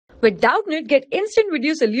With Doubtnut, get instant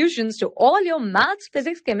video solutions to all your maths,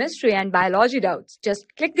 physics, chemistry, and biology doubts. Just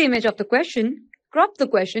click the image of the question, crop the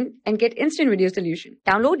question, and get instant video solution.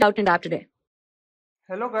 Download Doubtnut app today.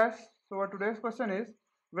 Hello guys, so our today's question is,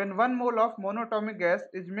 when 1 mole of monatomic gas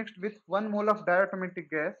is mixed with 1 mole of diatomic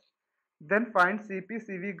gas, then find Cp,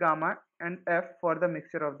 Cv, gamma and F for the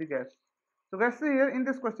mixture of the gas. So guys, see here in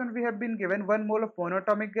this question we have been given 1 mole of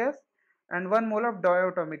monatomic gas and 1 mole of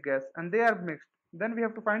diatomic gas and they are mixed. Then we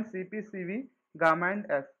have to find Cp, Cv, gamma and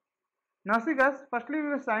F. Now see guys, firstly we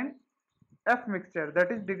will find F mixture,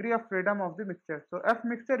 that is degree of freedom of the mixture. So F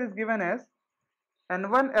mixture is given as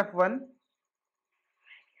N1F1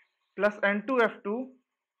 plus N2F2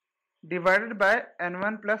 divided by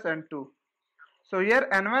N1 plus N2. So here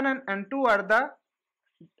N1 and N2 are the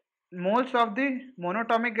moles of the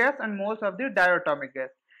monatomic gas and moles of the diatomic gas,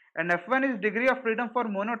 and F1 is degree of freedom for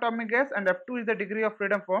monatomic gas and F2 is the degree of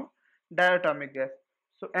freedom for diatomic gas.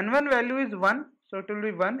 So N1 value is 1, so it will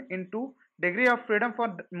be 1 into degree of freedom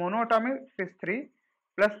for monatomic is 3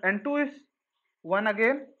 plus N2 is 1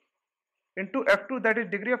 again into F2, that is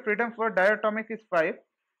degree of freedom for diatomic is 5,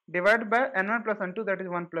 divided by N1 plus N2, that is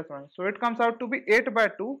 1 plus 1. So it comes out to be 8 by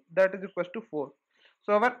 2, that is equals to 4.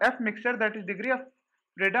 So our F mixture, that is degree of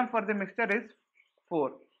freedom for the mixture, is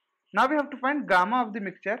 4. Now we have to find gamma of the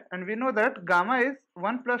mixture, and we know that gamma is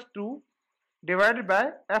 1 plus 2 divided by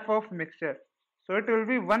F of mixture. So it will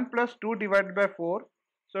be 1 plus 2 divided by 4.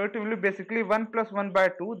 So it will be basically 1 plus 1 by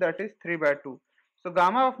 2, that is 3 by 2. So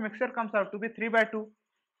gamma of mixture comes out to be 3 by 2.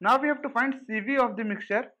 Now we have to find Cv of the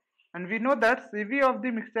mixture, and we know that Cv of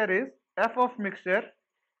the mixture is F of mixture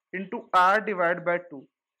into R divided by 2.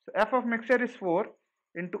 So F of mixture is 4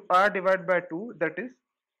 into R divided by 2, that is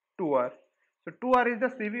 2R. So 2R is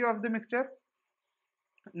the Cv of the mixture.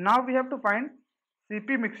 Now we have to find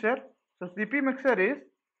Cp mixture. So Cp mixture is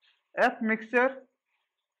F mixture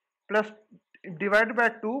plus divided by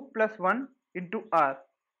 2 plus 1 into R.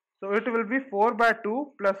 So it will be 4 by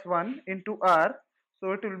 2 plus 1 into R.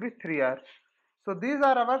 So it will be 3R. So these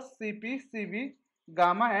are our Cp, Cv,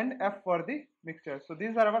 gamma and F for the mixture. So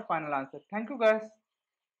these are our final answer. Thank you guys.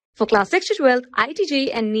 For class 6 to 12, IIT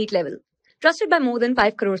JEE and NEET level. Trusted by more than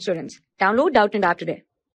 5 crore students. Download Doubtnut app today.